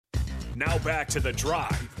Now back to The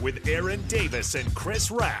Drive with Aaron Davis and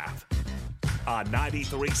Chris Raff on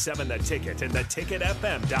 93.7 The Ticket and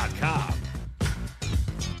theticketfm.com.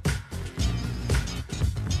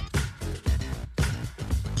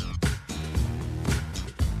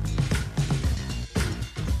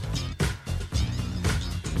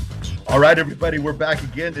 All right, everybody, we're back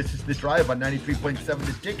again. This is The Drive on 93.7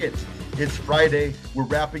 The Ticket. It's Friday. We're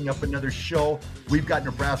wrapping up another show. We've got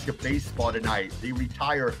Nebraska baseball tonight. They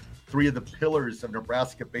retire three of the pillars of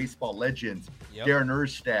Nebraska baseball legends, Darren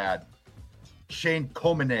Erstad, Shane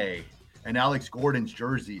Komine, and Alex Gordon's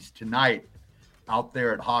jerseys tonight out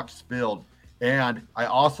there at Hawks Field. And I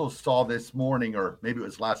also saw this morning, or maybe it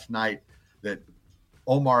was last night, that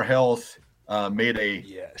Omar Hales made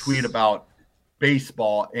a tweet about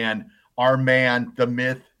baseball, and our man, the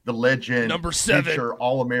myth, the legend, number 7, future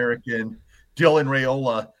All-American, Dylan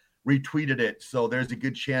Raiola retweeted it. So there's a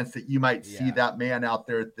good chance that you might see that man out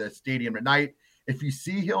there at the stadium tonight. If you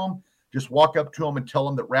see him, just walk up to him and tell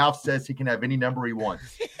him that Ralph says he can have any number he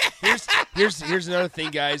wants. Here's another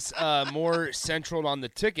thing, guys. More central on the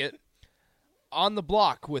ticket. On the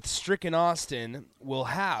block with Strick and Austin will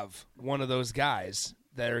have one of those guys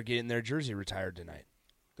that are getting their jersey retired tonight.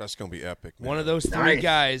 That's going to be epic, man. One of those three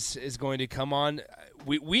guys is going to come on.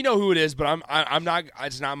 We know who it is, but I'm not.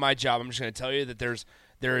 It's not my job. I'm just going to tell you that there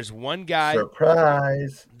is one guy.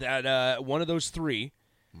 Surprise. That one of those three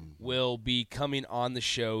will be coming on the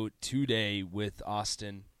show today with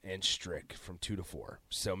Austin and Strick from 2 to 4.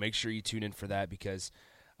 So make sure you tune in for that, because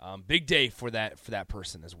big day for that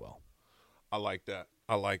person as well. I like that.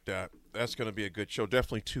 That's going to be a good show.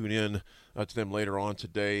 Definitely tune in to them later on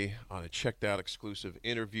today to check that exclusive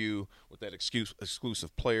interview with that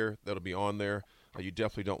exclusive player that'll be on there. You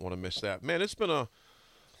definitely don't want to miss that. Man, it's been a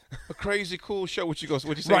crazy cool show. What'd you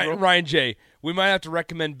say, bro? Ryan J., we might have to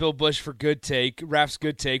recommend Bill Bush for Good Take, Raph's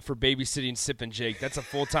Good Take for babysitting Sip and Jake. That's a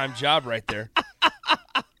full-time job right there.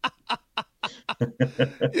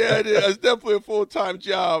 Yeah, it is. It's definitely a full-time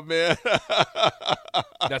job, man.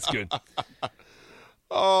 That's good.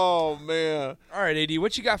 Oh, man. All right, AD,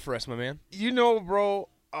 what you got for us, my man? You know, bro,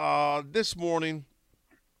 this morning,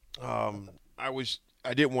 I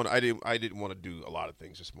didn't want to do a lot of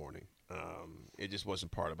things this morning. It just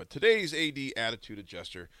wasn't part of it. Today's AD Attitude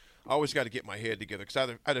Adjuster, I always got to get my head together, because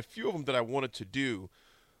I had a few of them that I wanted to do,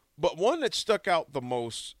 but one that stuck out the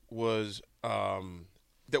most was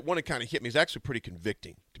that one that kind of hit me. Is actually pretty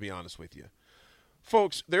convicting, to be honest with you.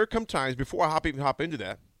 Folks, there come times, before I hop into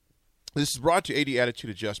that, this is brought to you, AD Attitude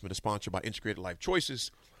Adjustment is sponsored by Integrated Life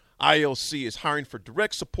Choices. ILC is hiring for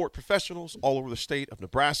direct support professionals all over the state of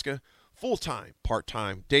Nebraska, full-time,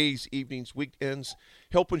 part-time, days, evenings, weekends,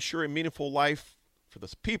 help ensure a meaningful life for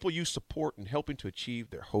the people you support and helping to achieve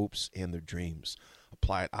their hopes and their dreams.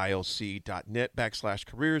 Apply at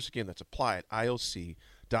ilc.net/careers. Again, that's apply at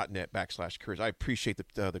ilc.net/careers. I appreciate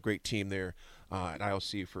the great team there at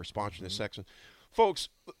ILC for sponsoring this section. Folks,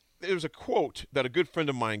 there's a quote that a good friend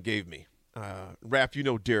of mine gave me. Raph, you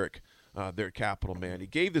know Derek there at Capital, man. He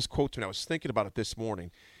gave this quote to me. I was thinking about it this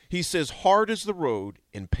morning. He says, hard is the road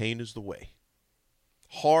and pain is the way.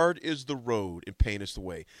 Hard is the road and pain is the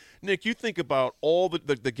way. Nick, you think about all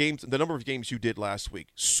the games, the number of games you did last week,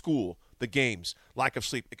 school, the games, lack of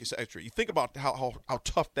sleep, etc. You think about how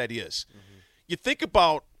tough that is. Mm-hmm. You think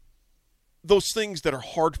about those things that are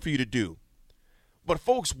hard for you to do. But,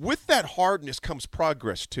 folks, with that hardness comes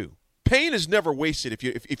progress, too. Pain is never wasted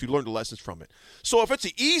if you learn the lessons from it. So if it's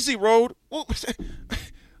an easy road, well,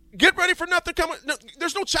 get ready for nothing coming. No,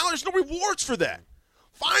 there's no challenge, no rewards for that.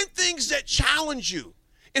 Find things that challenge you.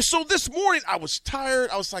 And so this morning I was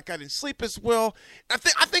tired. I was like, I didn't sleep as well. I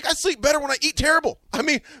think I sleep better when I eat terrible. I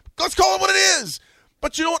mean, let's call it what it is.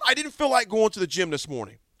 But you know what? I didn't feel like going to the gym this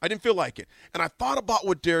morning. I didn't feel like it. And I thought about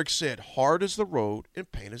what Derek said. Hard is the road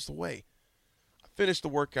and pain is the way. Finished the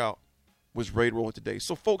workout, was ready to roll it today.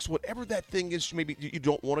 So, folks, whatever that thing is maybe you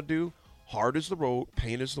don't want to do, hard is the road,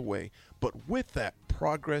 pain is the way. But with that,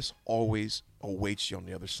 progress always awaits you on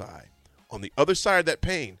the other side. On the other side of that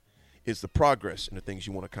pain is the progress and the things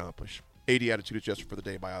you want to accomplish. AD Attitude Adjuster for the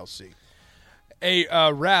day by ILC. Hey,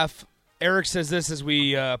 Raph, Eric says this as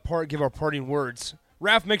we give our parting words.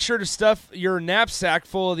 Raph, make sure to stuff your knapsack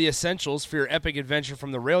full of the essentials for your epic adventure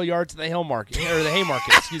from the rail yard to the Haymarket.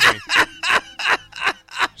 Excuse me.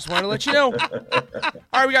 Just wanted to let you know. All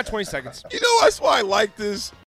right, we got 20 seconds. You know, that's why I like this.